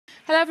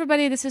Hello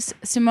everybody, this is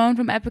Simone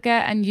from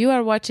Epica and you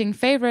are watching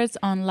Favorites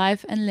on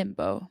Live and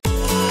Limbo.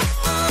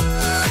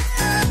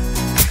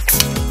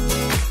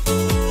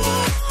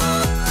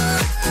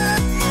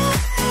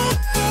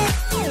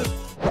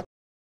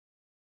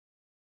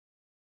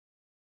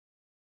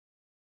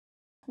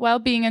 Well,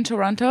 being in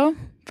Toronto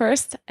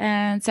first,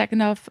 and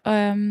second off,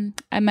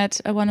 I met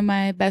one of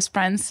my best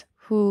friends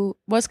who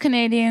was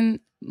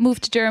Canadian,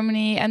 moved to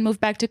Germany and moved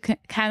back to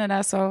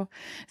Canada. So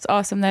it's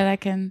awesome that I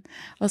can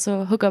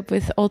also hook up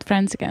with old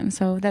friends again.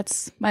 So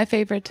that's my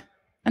favorite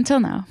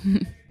until now.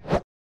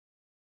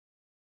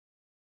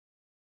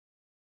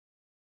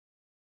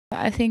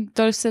 I think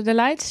Doce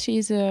Delight,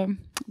 she's a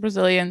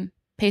Brazilian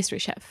pastry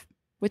chef,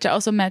 which I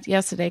also met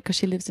yesterday because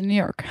she lives in New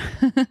York.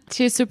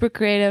 She's super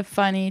creative,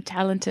 funny,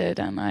 talented,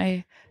 and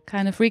I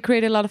kind of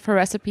recreated a lot of her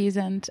recipes,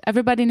 and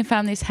everybody in the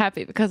family is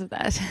happy because of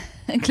that,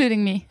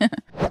 including me.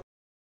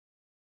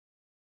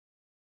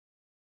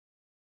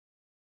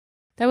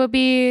 That would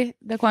be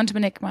the Quantum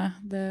Enigma,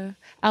 the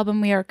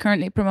album we are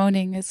currently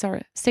promoting. It's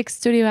our 6th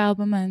studio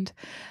album, and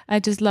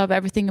I just love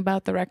everything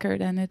about the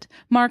record, and it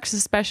marks a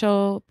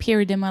special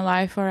period in my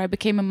life where I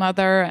became a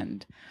mother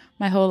and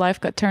my whole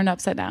life got turned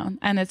upside down,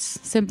 and it's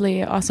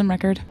simply an awesome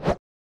record.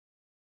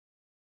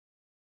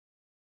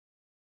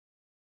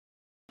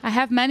 I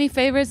have many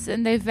favorites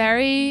and they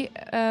vary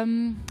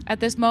at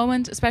this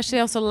moment, especially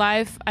also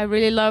live. I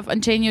really love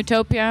Unchained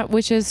Utopia,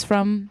 which is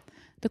from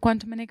the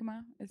Quantum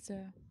Enigma. It's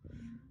a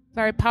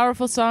very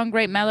powerful song,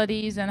 great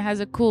melodies, and has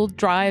a cool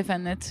drive,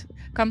 and it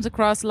comes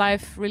across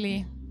live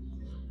really,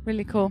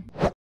 really cool.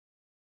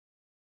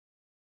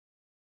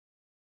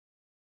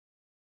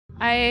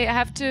 I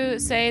have to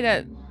say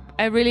that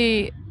I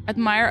really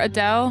admire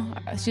Adele.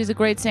 She's a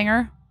great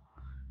singer.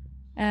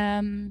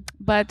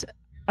 But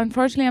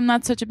unfortunately, I'm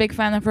not such a big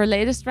fan of her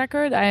latest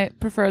record. I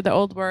prefer the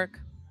old work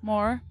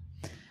more.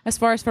 As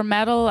far as for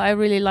metal, I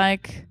really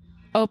like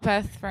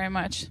Opeth very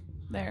much.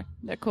 They're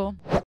cool.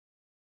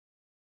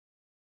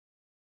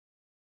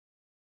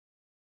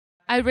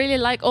 I really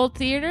like old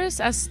theaters,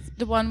 as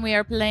the one we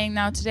are playing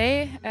now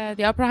today,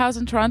 the Opera House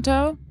in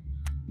Toronto,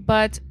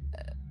 but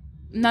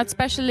not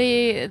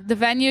especially the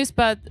venues,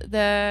 but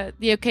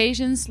the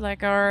occasions,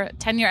 like our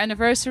 10-year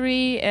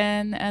anniversary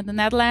in the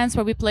Netherlands,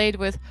 where we played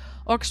with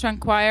orchestra and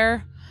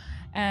choir,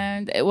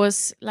 and it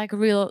was like a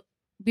real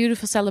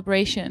beautiful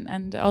celebration.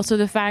 And also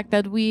the fact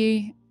that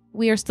we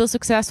are still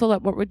successful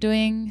at what we're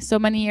doing so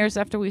many years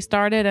after we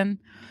started, and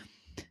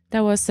that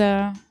was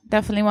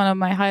definitely one of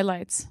my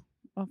highlights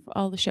of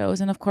all the shows.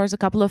 And of course a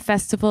couple of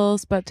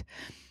festivals, but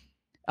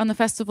on the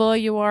festival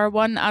you are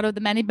one out of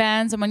the many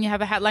bands, and when you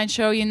have a headline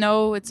show, you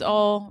know it's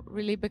all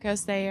really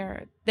because they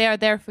are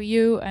there for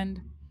you,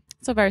 and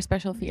it's a very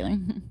special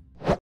feeling.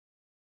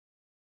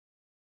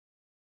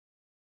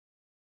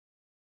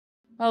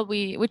 Well,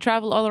 we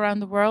travel all around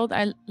the world.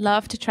 I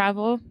love to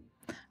travel.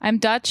 I'm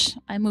Dutch.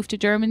 I moved to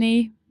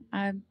Germany.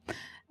 I'm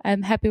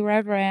happy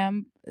wherever I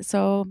am.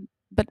 So,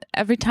 but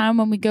every time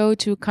when we go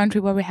to a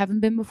country where we haven't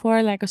been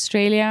before, like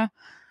Australia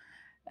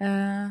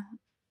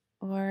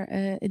or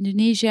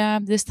Indonesia,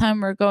 this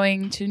time we're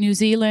going to New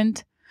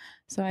Zealand.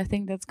 So I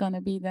think that's going to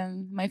be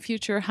then my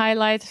future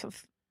highlight.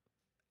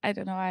 I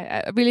don't know.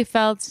 I really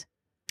felt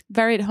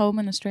very at home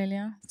in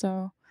Australia.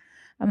 So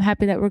I'm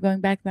happy that we're going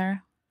back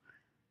there.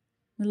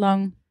 The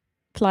long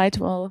flight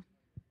will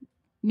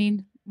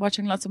mean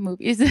watching lots of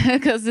movies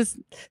because it's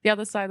the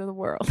other side of the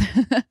world.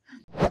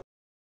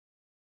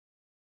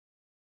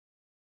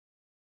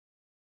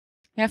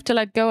 You have to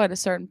let go at a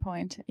certain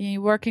point.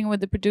 You're working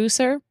with the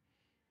producer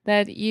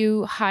that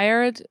you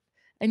hired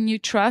and you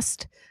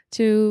trust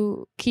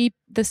to keep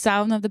the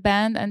sound of the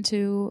band and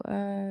to,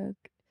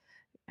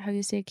 how do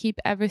you say, keep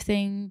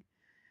everything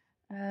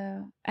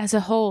as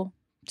a whole,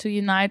 to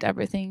unite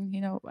everything,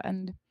 you know.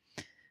 And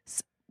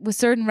with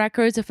certain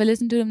records, if I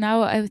listen to them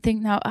now, I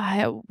think now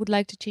I would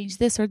like to change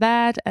this or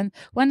that. And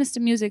when is the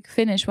music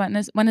finished? When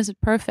is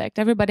it perfect?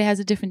 Everybody has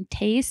a different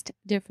taste,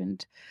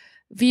 different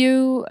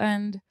view,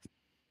 and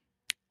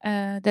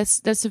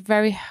that's a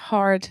very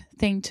hard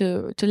thing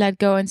to let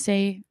go and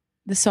say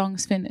the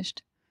song's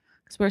finished.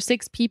 Because we're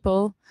 6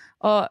 people,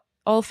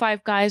 all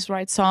 5 guys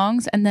write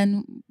songs, and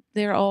then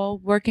they're all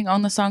working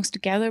on the songs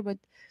together. But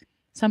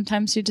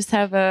sometimes you just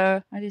have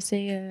a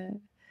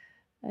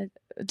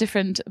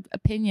different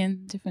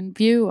opinion, different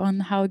view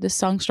on how the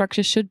song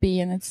structure should be,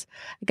 and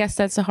I guess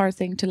that's a hard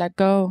thing to let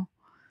go.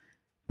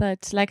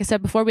 But like I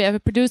said before, we have a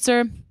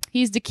producer.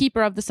 He's the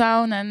keeper of the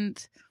sound,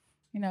 and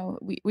you know,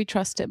 we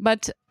trust it.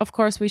 But of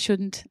course, we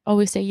shouldn't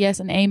always say yes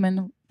and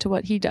amen to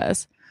what he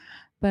does.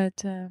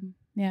 But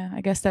yeah, I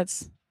guess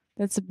that's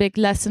a big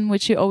lesson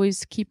which you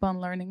always keep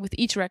on learning with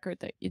each record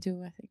that you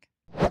do, I think.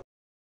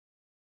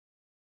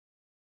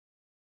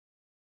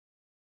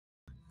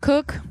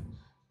 Cook,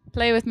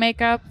 play with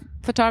makeup,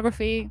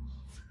 photography,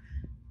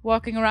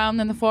 walking around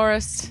in the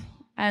forest,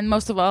 and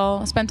most of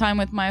all, spend time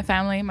with my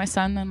family, my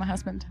son and my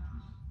husband.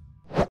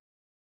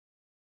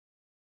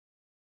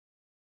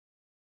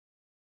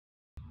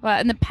 Well,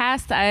 in the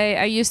past,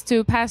 I used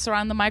to pass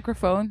around the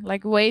microphone,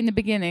 like way in the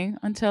beginning,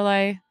 until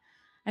I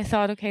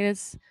thought, okay,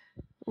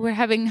 we're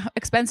having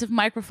expensive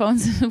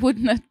microphones. It would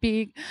not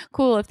be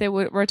cool if they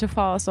were to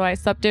fall. So I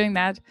stopped doing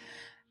that.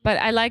 But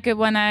I like it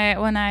when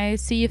I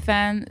see a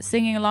fan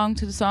singing along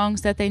to the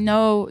songs, that they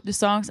know the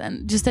songs,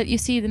 and just that you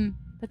see them,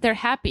 that they're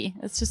happy.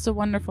 It's just a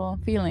wonderful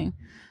feeling.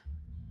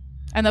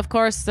 And of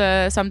course,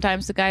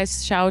 sometimes the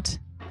guys shout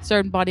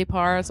certain body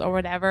parts or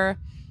whatever.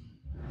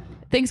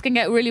 Things can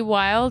get really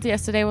wild.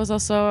 Yesterday was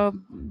also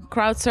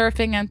crowd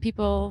surfing and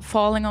people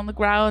falling on the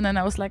ground, and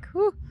I was like,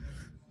 whew,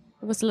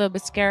 I was a little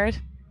bit scared.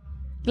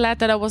 Glad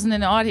that I wasn't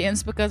in the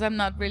audience, because I'm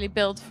not really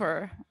built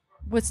for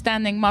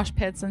withstanding mosh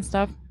pits and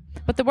stuff.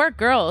 But there were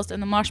girls in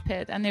the mosh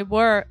pit, and they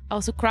were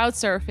also crowd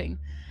surfing.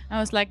 I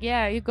was like,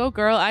 yeah, you go,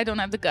 girl. I don't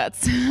have the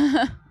guts.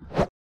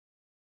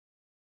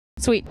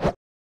 Sweet.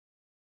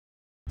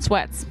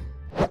 Sweats.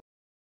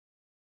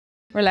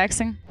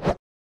 Relaxing.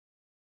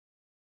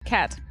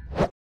 Cat.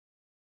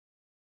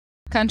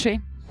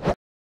 Country.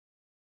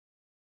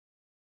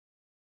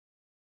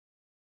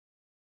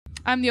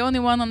 I'm the only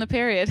one on the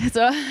period,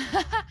 so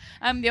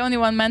I'm the only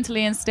one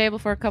mentally unstable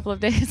for a couple of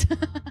days.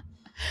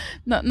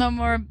 Not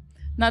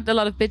a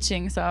lot of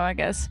bitching, so I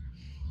guess.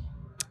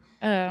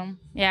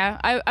 Yeah,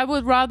 I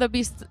would rather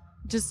be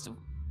just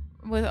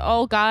with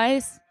all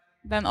guys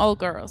than all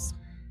girls.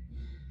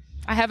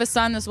 I have a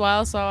son as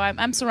well, so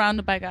I'm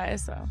surrounded by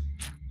guys. So,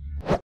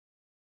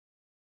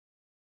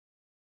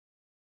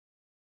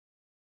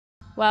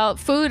 well,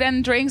 food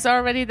and drinks are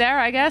already there,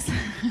 I guess,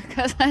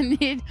 because I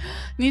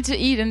need to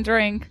eat and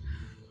drink.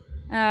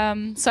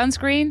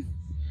 Sunscreen,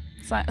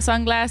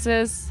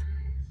 sunglasses,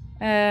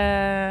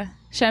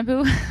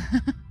 shampoo.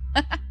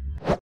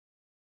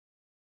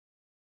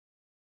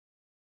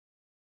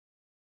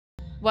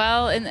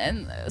 Well,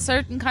 in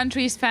certain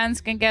countries,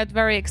 fans can get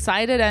very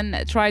excited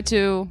and try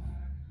to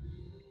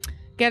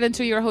get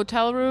into your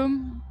hotel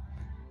room.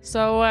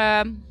 So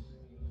a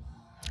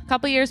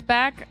couple years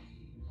back,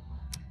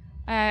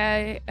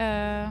 it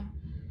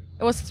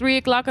was 3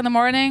 o'clock in the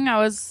morning. I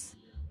was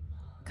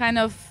kind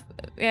of,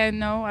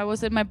 I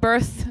was in my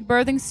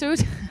birthing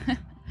suit.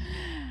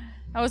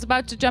 I was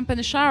about to jump in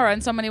the shower,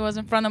 and somebody was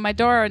in front of my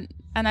door,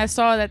 and I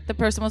saw that the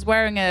person was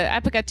wearing a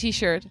Epica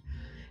t-shirt.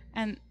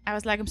 And I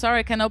was like, I'm sorry,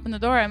 I can't open the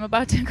door. I'm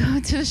about to go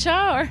to the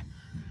shower.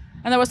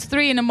 And it was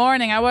 3 in the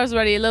morning. I was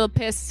already a little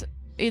pissed,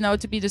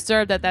 to be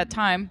disturbed at that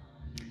time.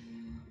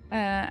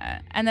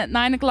 And at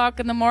 9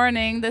 o'clock in the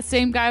morning, the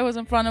same guy was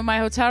in front of my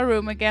hotel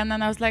room again.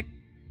 And I was like,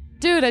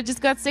 dude, I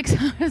just got 6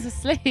 hours of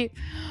sleep.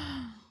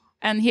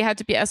 And he had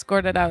to be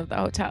escorted out of the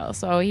hotel.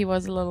 So he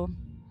was a little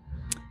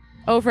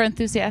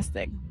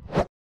over-enthusiastic.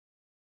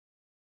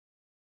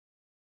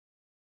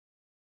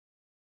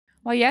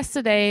 Well,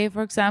 yesterday,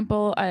 for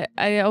example,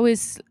 I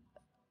always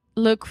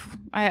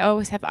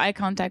have eye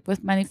contact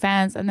with many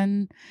fans, and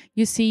then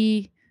you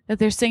see that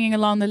they're singing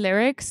along the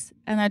lyrics.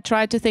 And I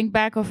tried to think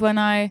back of when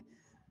I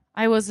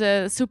was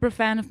a super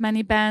fan of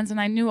many bands,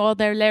 and I knew all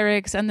their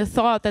lyrics, and the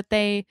thought that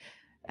they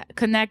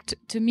connect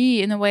to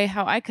me in a way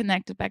how I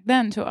connected back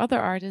then to other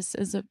artists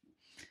is a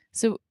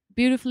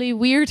beautifully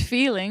weird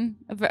feeling.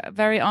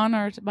 Very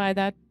honored by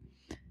that.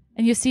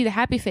 And you see the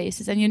happy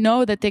faces, and you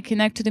know that they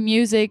connect to the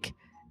music.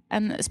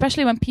 And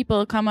especially when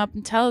people come up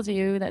and tell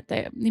you that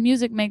the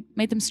music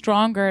made them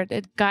stronger,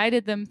 it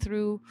guided them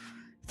through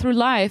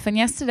life. And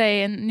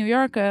yesterday in New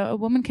York, a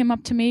woman came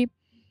up to me,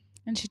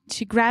 and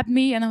she grabbed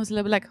me, and I was a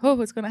little bit like, oh,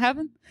 what's going to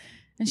happen?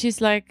 And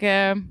she's like,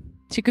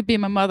 she could be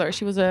my mother.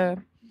 She was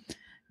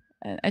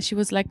she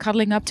was like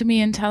cuddling up to me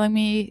and telling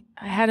me,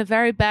 I had a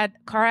very bad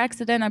car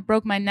accident. I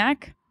broke my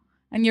neck,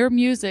 and your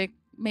music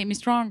made me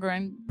stronger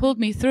and pulled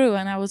me through.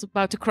 And I was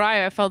about to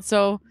cry. I felt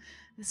so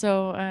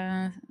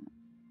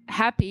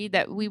happy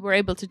that we were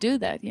able to do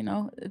that.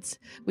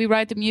 We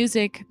write the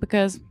music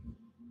because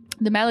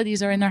the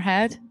melodies are in our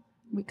head.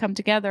 We come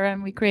together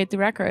and we create the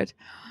record,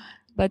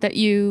 but that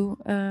you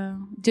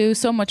do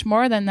so much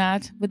more than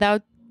that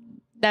without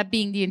that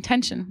being the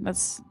intention.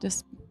 That's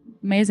just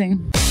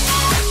amazing.